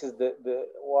 this is the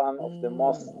one of the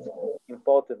most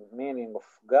important meaning of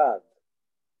God.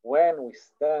 When we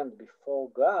stand before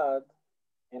God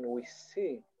and we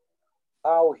see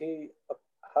how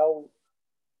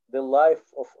the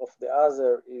life of the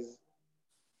other is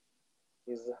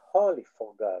holy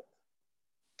for God.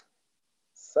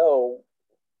 So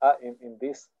in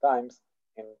these times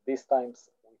we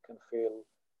can feel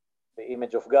the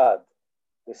image of God.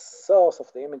 The source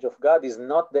of the image of God is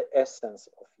not the essence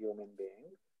of human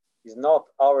being, is not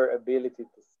our ability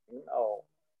to sin. Oh,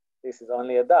 this is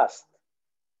only a dust.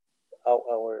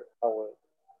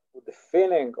 The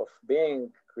feeling of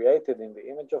being created in the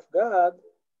image of God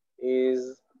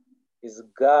is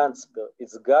God's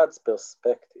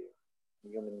perspective,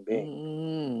 human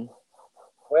being.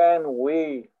 When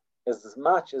we, as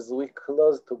much as we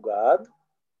close to God,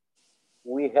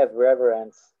 we have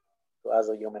reverence to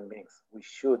other human beings. We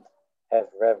should have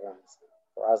reverence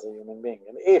for other human beings.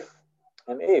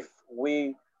 And if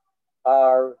we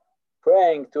are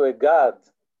praying to a God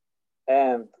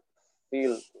and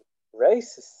feel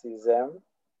racism,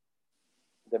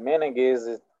 the meaning is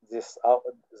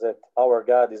that our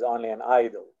God is only an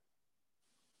idol.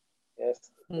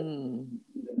 Yes. And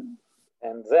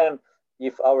then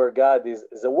if our God is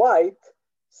a white,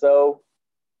 so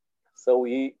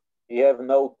he have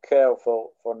no care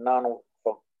for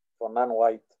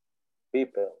non-white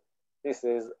people. This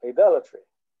is idolatry.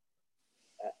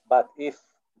 But if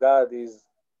God is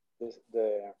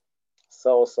the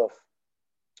source of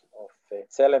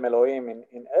Tzelem Elohim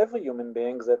in every human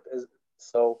being, that is,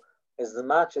 so as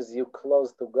much as you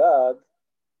close to God,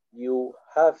 you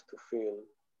have to feel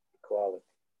equality.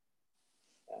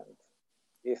 And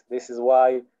this is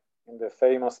why in the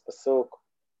famous pasuk,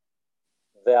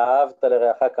 Ve'ahavta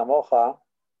l'reacha kamocha,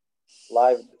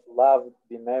 love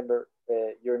the neighbor,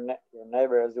 your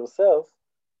neighbor as yourself,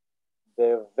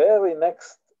 the very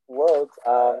next words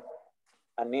are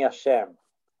Ani Hashem,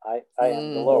 I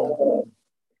am the Lord.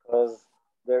 Because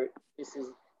this is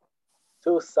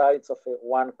two sides of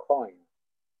one coin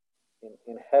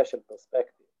in Heschel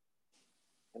perspective.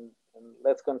 And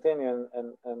let's continue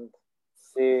and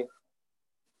see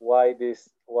why this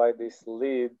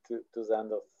lead to the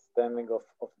understanding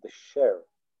of the share.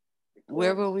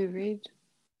 Where will we read?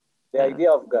 The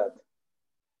idea of God.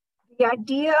 The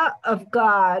idea of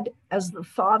God as the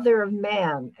Father of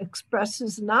man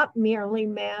expresses not merely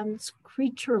man's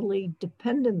creaturely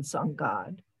dependence on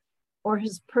God or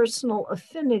his personal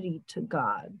affinity to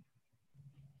God.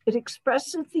 It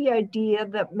expresses the idea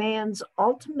that man's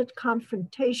ultimate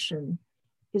confrontation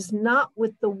is not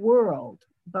with the world,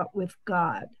 but with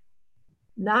God,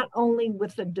 not only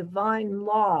with a divine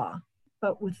law,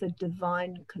 but with a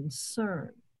divine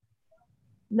concern,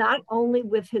 not only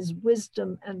with his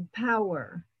wisdom and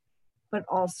power, but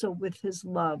also with his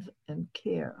love and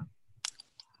care.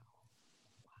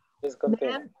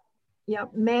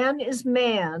 Man is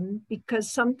man because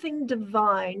something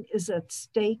divine is at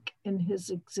stake in his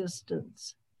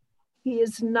existence. He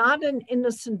is not an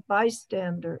innocent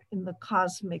bystander in the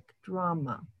cosmic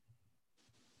drama.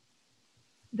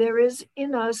 There is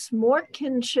in us more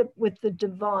kinship with the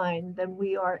divine than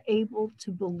we are able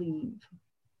to believe.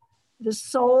 The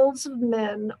souls of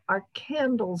men are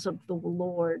candles of the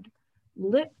Lord,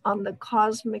 lit on the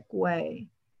cosmic way,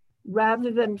 rather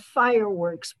than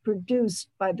fireworks produced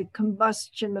by the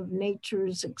combustion of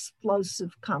nature's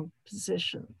explosive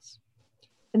compositions.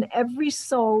 And every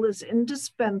soul is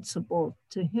indispensable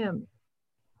to him.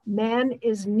 Man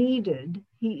is needed.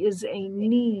 He is a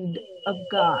need of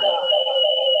God.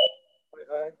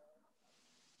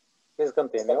 Please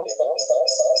continue.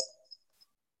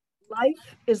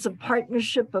 Life is a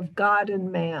partnership of God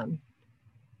and man.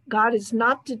 God is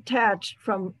not detached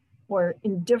from or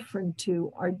indifferent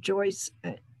to our joys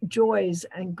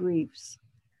and griefs.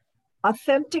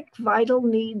 Authentic vital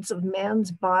needs of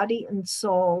man's body and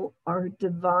soul are a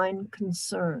divine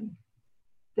concern.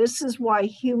 This is why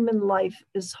human life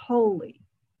is holy.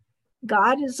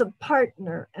 God is a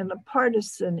partner and a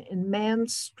partisan in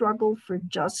man's struggle for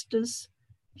justice,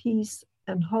 peace,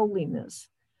 and holiness.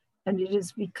 And it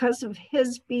is because of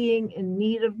his being in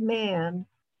need of man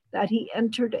that he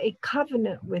entered a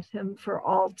covenant with him for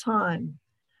all time,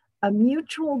 a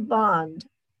mutual bond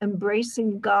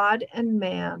embracing God and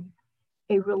man,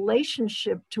 a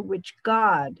relationship to which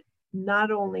God,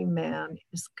 not only man,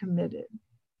 is committed.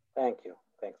 Thank you.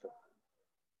 Thank you.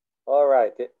 All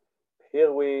right.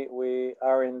 Here we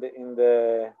are in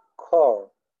the core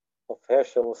of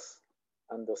Heschel's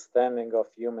understanding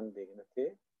of human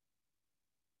dignity.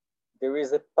 There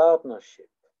is a partnership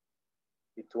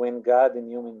between God and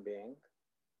human being.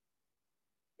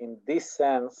 In this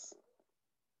sense,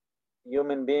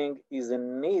 human being is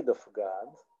in need of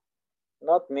God,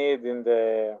 not need in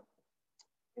the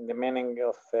meaning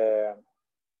of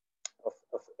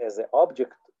as an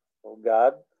object of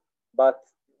God, but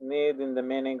need in the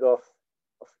meaning of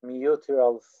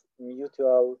mutual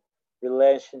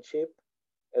relationship,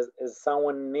 as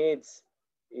someone needs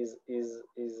his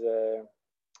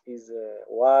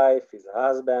wife, his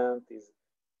husband, his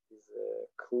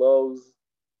close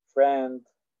friend,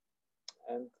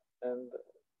 and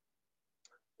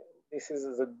this is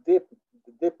the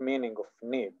deep meaning of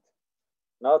need,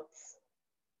 not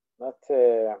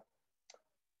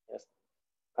yes,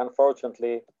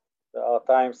 unfortunately there are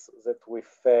times that we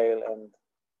fail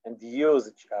and use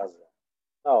each other.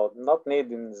 No, not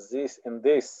need in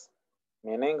this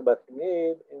meaning, but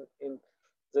need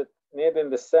in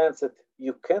the sense that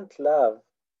you can't love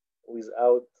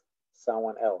without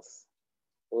someone else.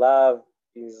 Love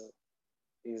is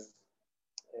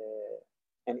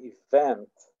an event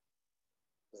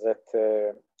that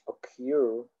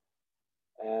occur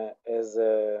as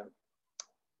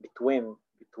between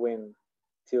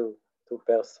two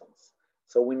persons.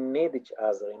 So we need each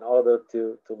other in order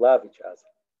to love each other.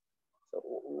 So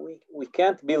we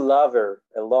can't be lover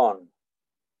alone.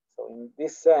 So in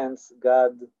this sense,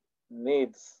 God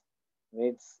needs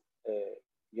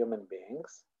human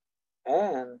beings,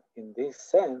 and in this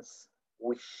sense,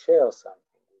 we share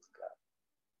something with God.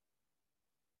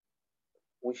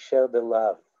 We share the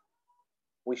love.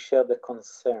 We share the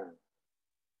concern.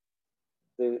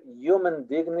 The human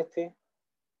dignity,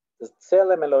 the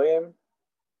Tselem Elohim,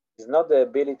 is not the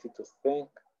ability to think,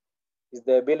 is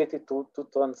the ability to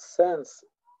transcend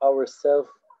ourselves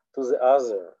to the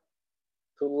other,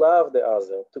 to love the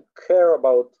other, to care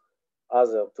about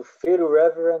other, to feel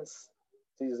reverence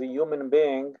to the human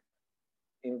being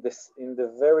in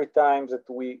the very time that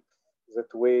we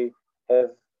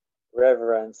have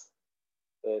reverence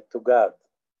to God.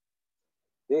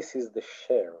 This is the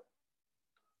share.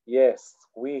 Yes,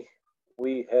 we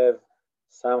have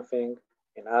something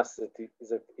in us that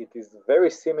it is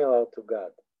very similar to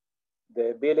God,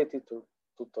 the ability to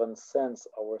transcend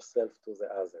ourselves to the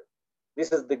other.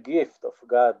 This is the gift of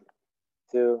God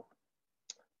to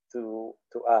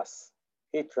us.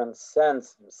 He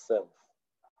transcends himself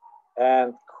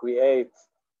and creates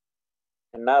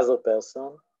another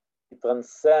person. He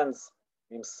transcends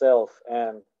himself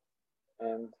and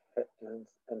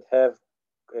have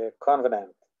a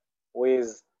covenant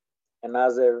with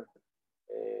another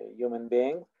human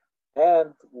being,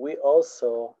 And we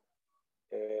also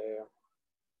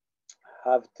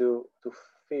have to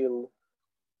feel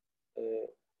a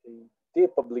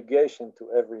deep obligation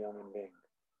to every human being,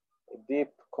 a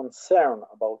deep concern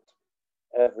about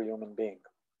every human being.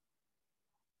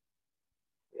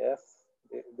 Yes,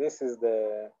 this is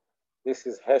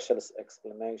Heschel's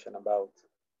explanation about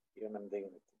human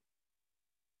dignity.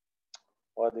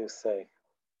 What do you say?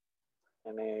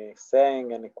 Any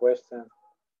saying, any question?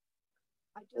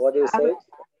 What do you say?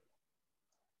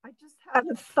 I just had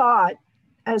a thought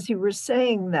as you were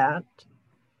saying that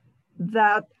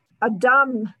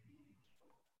Adam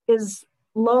is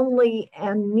lonely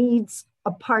and needs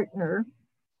a partner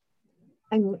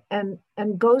and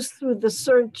goes through the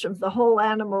search of the whole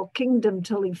animal kingdom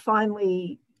till he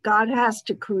finally, God has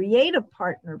to create a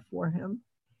partner for him.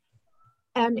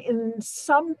 And in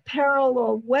some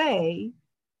parallel way,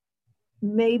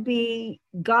 maybe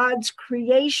God's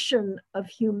creation of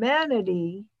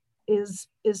humanity is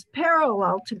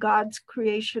parallel to God's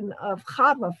creation of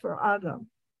Chava for Adam.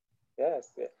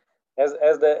 Yes, as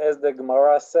the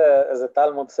Gemara says, as the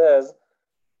Talmud says,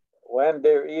 when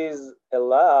there is a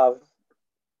love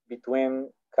between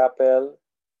couple,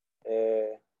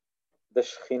 the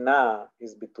Shekhinah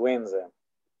is between them.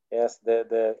 Yes,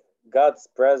 the God's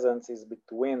presence is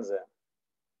between them,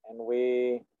 and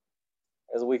we,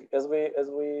 as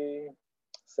we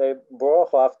say,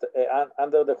 Baruch after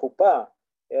under the chuppah.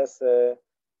 Yes,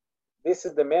 this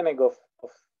is the meaning of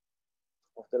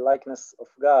the likeness of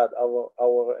God,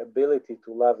 our ability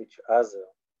to love each other,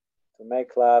 to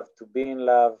make love, to be in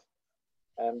love,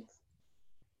 and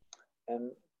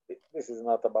this is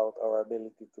not about our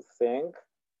ability to think.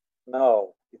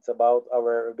 No, it's about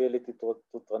our ability to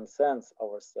transcend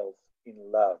ourselves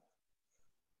in love.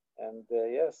 And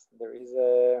yes, there is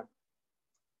a,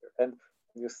 and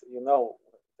you know,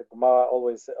 the Gemara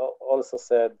also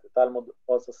said, the Talmud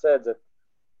also said that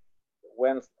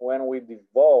when we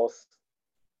divorce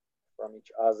from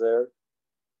each other,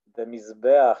 the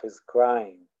Mizbeach is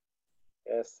crying.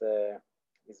 Yes,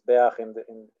 Mizbeach in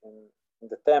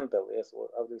the temple. Yes,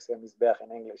 how do you say Mizbeach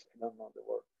in English? I don't know the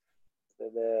word.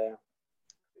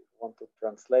 Want to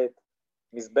translate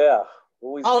Mizbeach.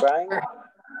 Who is altar. crying?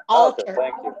 Altar.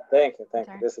 Thank you.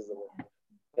 This is the word.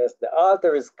 Yes, the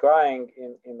altar is crying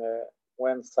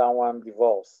when someone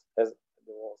divorces.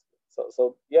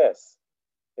 So yes,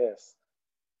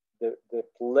 the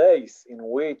place in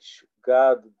which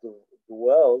God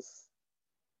dwells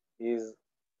is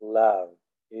love,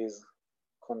 is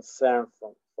concern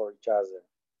for each other,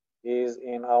 is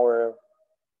in our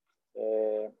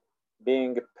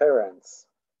being parents,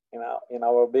 in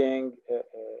our being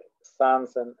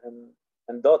sons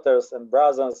and daughters and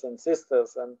brothers and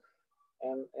sisters,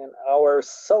 and our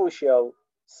social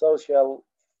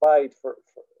fight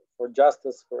for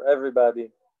justice for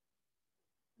everybody.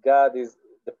 God is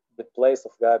the place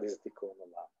of God is Tikkun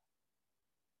Olam.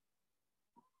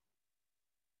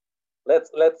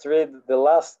 Let's read the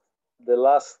last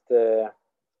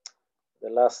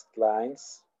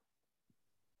lines.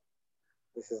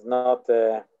 This is not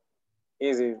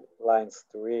easy lines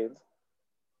to read.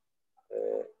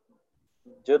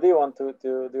 Judy, do you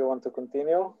want to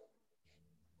continue?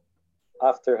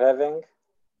 After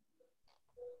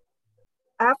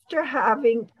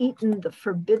having eaten the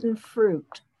forbidden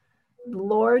fruit, the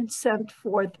Lord sent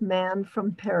forth man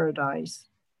from paradise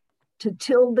to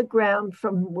till the ground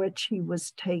from which he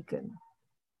was taken.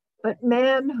 But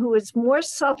man, who is more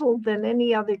subtle than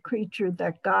any other creature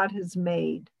that God has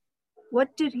made,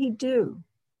 what did he do?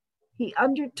 He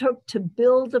undertook to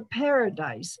build a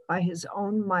paradise by his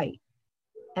own might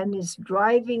and is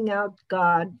driving out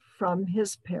God from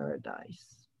his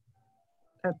paradise.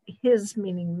 His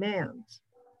meaning man's,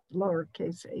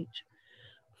 lowercase h.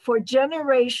 For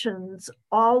generations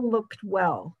all looked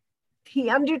well. He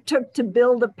undertook to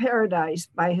build a paradise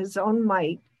by his own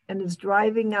might and is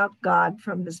driving out God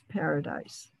from his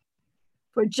paradise.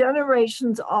 For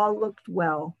generations all looked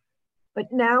well,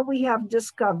 but now we have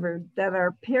discovered that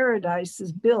our paradise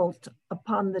is built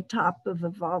upon the top of a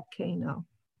volcano.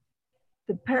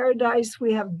 The paradise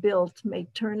we have built may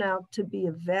turn out to be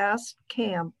a vast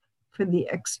camp for the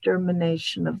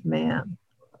extermination of man.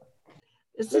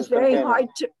 This is very hard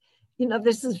to,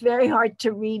 this is very hard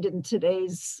to read in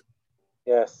today's,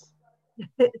 yes,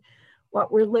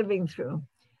 what we're living through.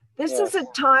 This is a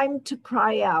time to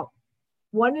cry out.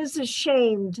 One is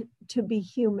ashamed to be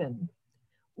human.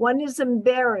 One is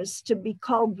embarrassed to be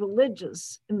called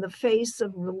religious in the face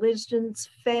of religion's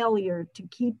failure to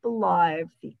keep alive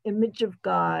the image of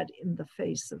God in the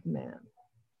face of man.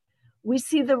 We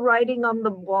see the writing on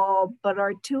the wall, but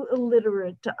are too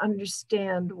illiterate to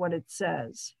understand what it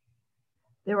says.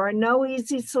 There are no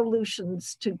easy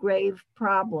solutions to grave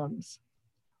problems.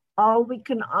 All we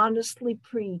can honestly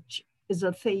preach is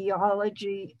a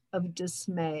theology of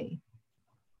dismay.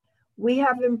 We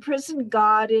have imprisoned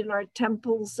God in our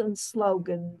temples and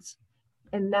slogans,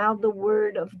 and now the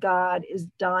word of God is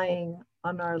dying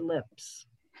on our lips.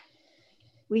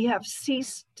 We have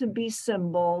ceased to be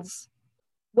symbols.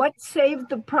 What saved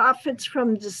the prophets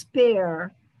from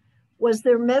despair was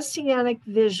their messianic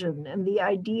vision and the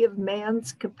idea of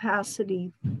man's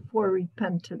capacity for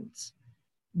repentance.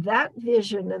 That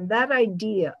vision and that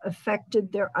idea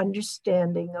affected their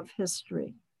understanding of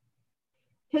history.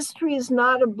 History is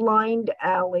not a blind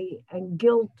alley and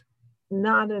guilt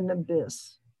not an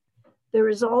abyss. There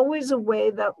is always a way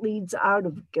that leads out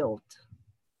of guilt,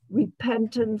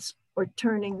 repentance, or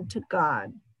turning to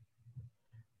God.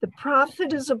 The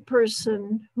prophet is a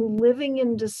person who, living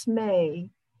in dismay,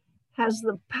 has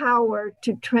the power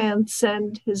to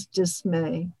transcend his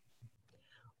dismay.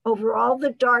 Over all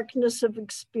the darkness of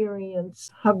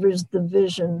experience hovers the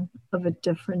vision of a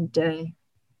different day.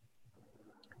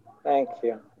 Thank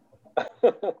you.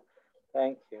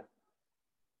 Thank you.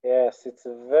 Yes, it's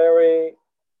a very,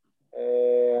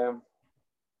 I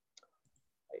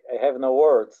have no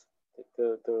words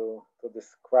to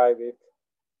describe it.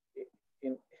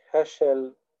 In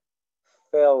Heschel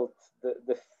felt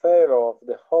the fear of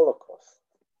the Holocaust,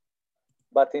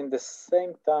 but in the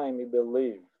same time he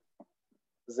believed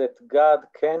that God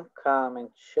can come and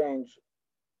change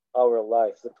our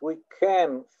lives, that we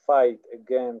can fight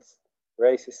against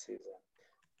racism.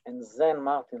 And then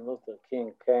Martin Luther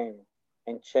King came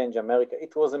and changed America.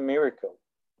 It was a miracle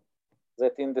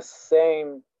that in the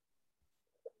same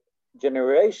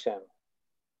generation,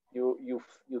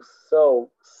 you saw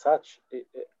such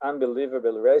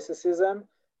unbelievable racism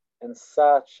and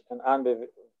such an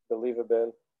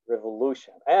unbelievable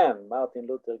revolution. And Martin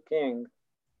Luther King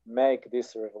make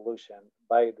this revolution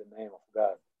by the name of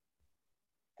God.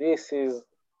 This is,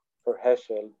 for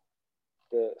Heschel,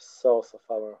 the source of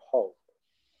our hope.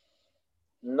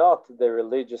 Not the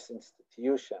religious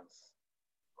institutions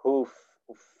who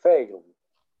fail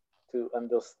to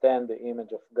understand the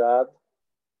image of God,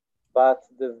 but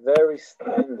the very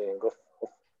standing of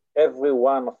every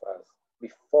one of us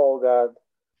before God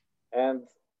and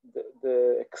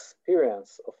the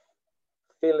experience of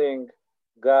feeling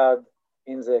God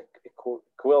in the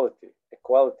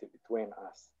equality between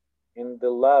us, in the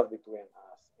love between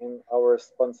us, in our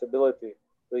responsibility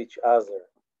to each other.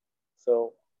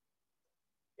 So,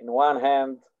 in one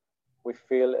hand, we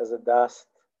feel as a dust,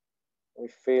 we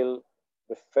feel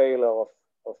the failure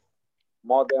of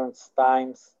modern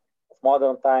times.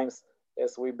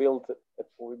 As we built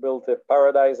a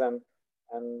paradise and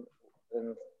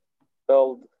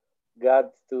told God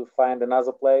to find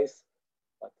another place,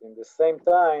 but in the same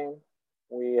time,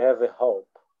 we have a hope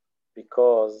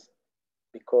because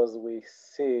we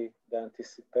see the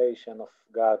anticipation of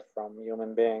God from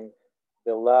human beings,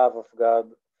 the love of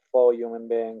God for human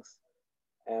beings,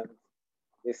 and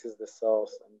this is the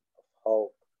source of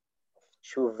hope, of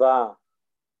tshuva,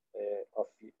 of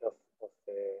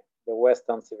the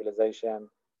Western civilization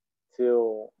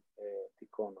to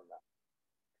Tikkun Olam.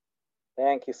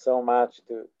 Thank you so much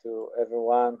to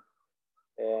everyone,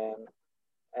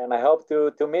 and I hope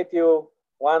to meet you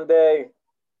one day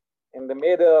in the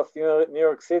middle of New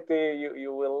York City.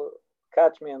 You will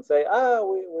catch me and say,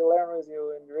 we learn with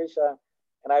you in Risha,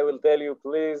 and I will tell you,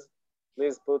 please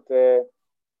put a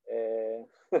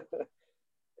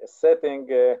setting,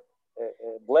 a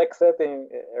black setting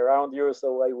around you,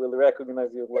 so I will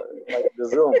recognize you like the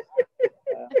Zoom.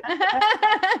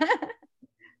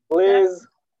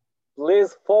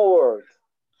 Please forward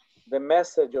the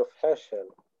message of Heschel.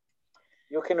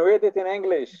 You can read it in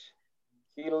English.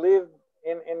 He lived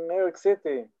in New York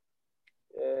City.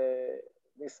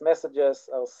 These messages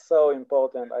are so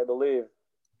important, I believe,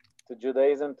 to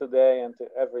Judaism today and to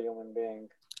every human being.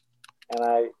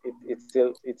 And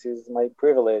it is my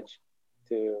privilege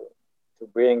to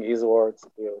bring his words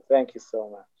to you. Thank you so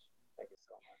much. Thank you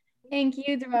so much. Thank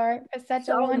you, Dror, for such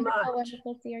a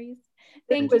wonderful series.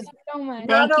 Thank you so much.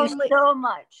 Thank you so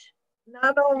much.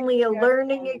 Not only a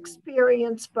learning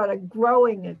experience, but a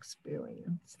growing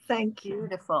experience. Thank you.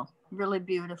 Beautiful, really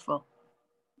beautiful.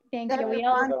 Thank you. We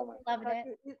all loved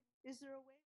it. Is there a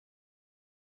way